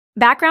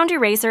Background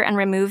Eraser and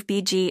Remove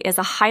BG is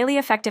a highly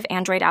effective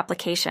Android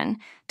application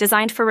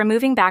designed for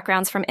removing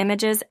backgrounds from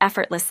images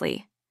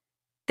effortlessly.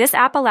 This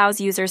app allows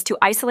users to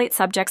isolate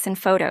subjects in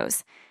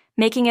photos,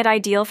 making it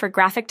ideal for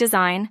graphic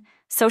design,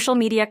 social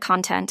media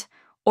content,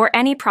 or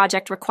any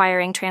project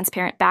requiring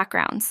transparent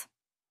backgrounds.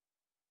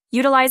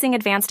 Utilizing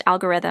advanced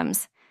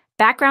algorithms,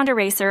 Background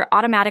Eraser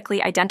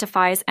automatically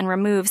identifies and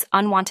removes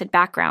unwanted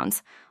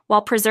backgrounds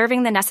while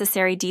preserving the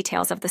necessary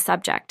details of the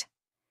subject.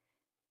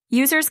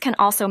 Users can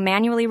also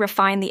manually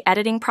refine the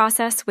editing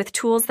process with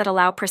tools that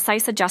allow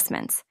precise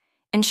adjustments,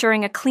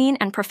 ensuring a clean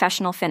and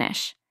professional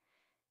finish.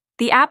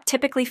 The app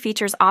typically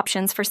features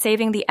options for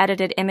saving the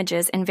edited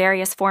images in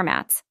various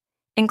formats,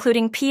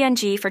 including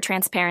PNG for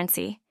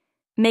transparency,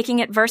 making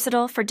it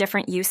versatile for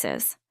different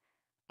uses.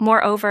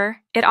 Moreover,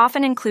 it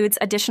often includes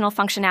additional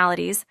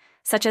functionalities,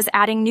 such as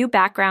adding new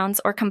backgrounds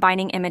or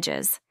combining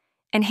images,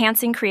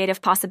 enhancing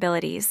creative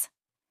possibilities.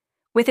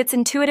 With its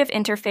intuitive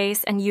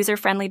interface and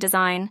user-friendly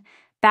design,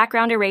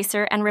 Background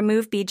Eraser and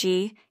Remove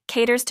BG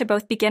caters to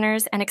both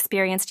beginners and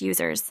experienced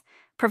users,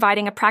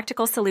 providing a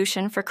practical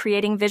solution for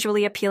creating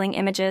visually appealing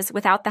images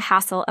without the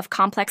hassle of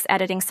complex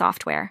editing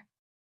software.